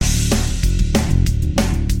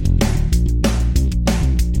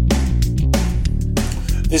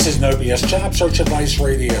No BS Job Search Advice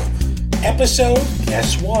Radio. Episode,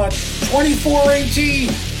 guess what? 2418.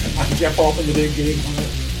 I'm Jeff Altman, the Big Game Hunter,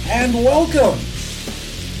 and welcome.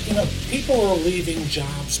 People are leaving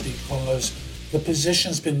jobs because the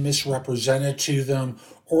position's been misrepresented to them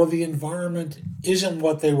or the environment isn't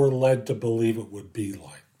what they were led to believe it would be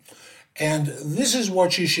like. And this is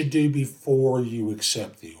what you should do before you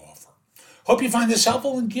accept the offer. Hope you find this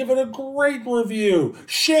helpful and give it a great review.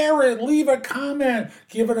 Share it, leave a comment,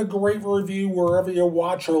 give it a great review wherever you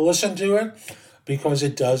watch or listen to it, because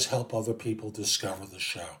it does help other people discover the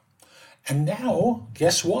show. And now,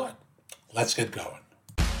 guess what? Let's get going.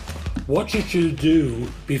 What you should do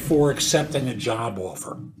before accepting a job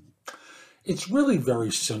offer. It's really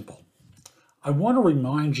very simple. I want to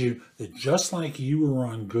remind you that just like you were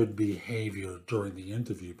on good behavior during the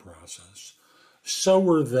interview process, so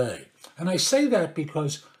were they. And I say that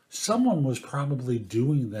because someone was probably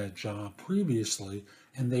doing that job previously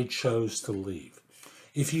and they chose to leave.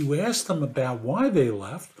 If you ask them about why they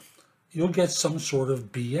left, you'll get some sort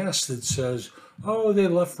of BS that says, oh, they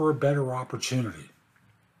left for a better opportunity.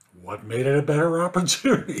 What made it a better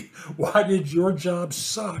opportunity? Why did your job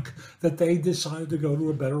suck that they decided to go to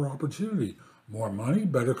a better opportunity? More money,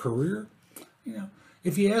 better career?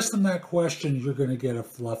 If you ask them that question, you're going to get a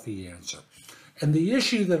fluffy answer. And the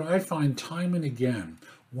issue that I find time and again,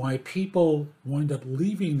 why people wind up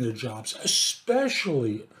leaving their jobs,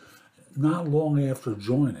 especially not long after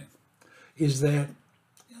joining, is that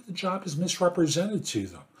the job is misrepresented to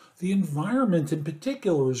them. The environment in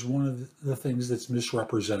particular is one of the things that's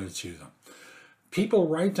misrepresented to them. People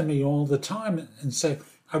write to me all the time and say,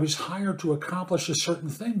 I was hired to accomplish a certain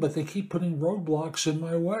thing, but they keep putting roadblocks in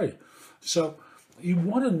my way. So you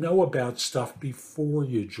want to know about stuff before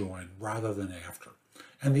you join rather than after.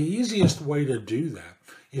 And the easiest way to do that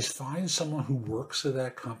is find someone who works at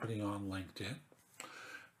that company on LinkedIn,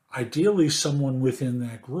 ideally someone within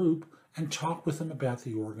that group, and talk with them about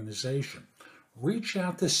the organization. Reach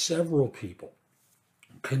out to several people,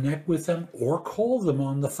 connect with them, or call them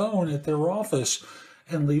on the phone at their office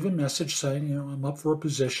and leave a message saying, I'm up for a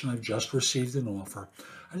position, I've just received an offer.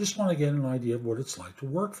 I just want to get an idea of what it's like to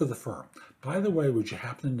work for the firm. By the way, would you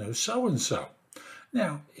happen to know so-and-so?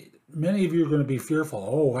 Now, many of you are going to be fearful,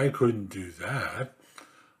 oh, I couldn't do that.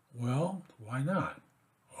 Well, why not?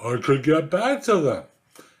 I could get back to them.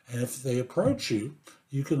 And if they approach you,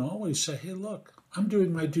 you can always say, hey, look, I'm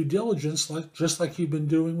doing my due diligence just like you've been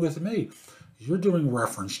doing with me. You're doing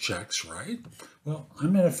reference checks, right? Well,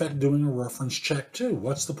 I'm in effect doing a reference check too.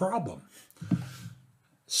 What's the problem?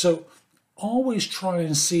 So always try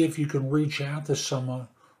and see if you can reach out to someone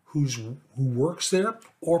who works there,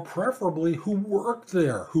 or preferably who worked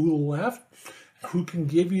there, who left, who can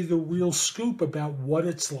give you the real scoop about what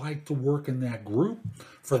it's like to work in that group,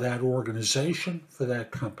 for that organization, for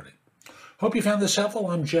that company. Hope you found this helpful.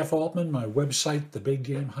 I'm Jeff Altman. My website,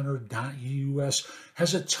 thebiggamehunter.us,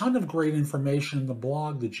 has a ton of great information in the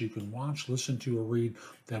blog that you can watch, listen to, or read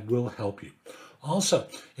that will help you. Also,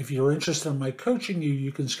 if you're interested in my coaching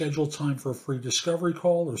you can schedule time for a free discovery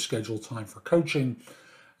call or schedule time for coaching.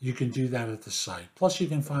 You can do that at the site. Plus, you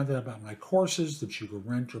can find out about my courses that you can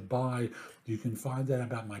rent or buy. You can find out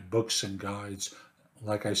about my books and guides.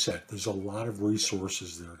 Like I said, there's a lot of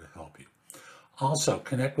resources there to help you. Also,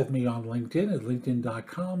 connect with me on LinkedIn at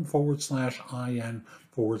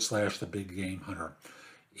linkedin.com/IN/The Big Game Hunter.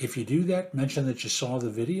 If you do that, mention that you saw the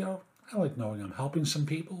video. I like knowing I'm helping some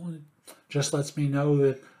people, and it just lets me know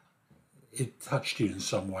that it touched you in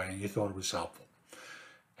some way and you thought it was helpful.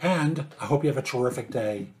 And I hope you have a terrific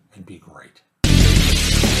day and be great.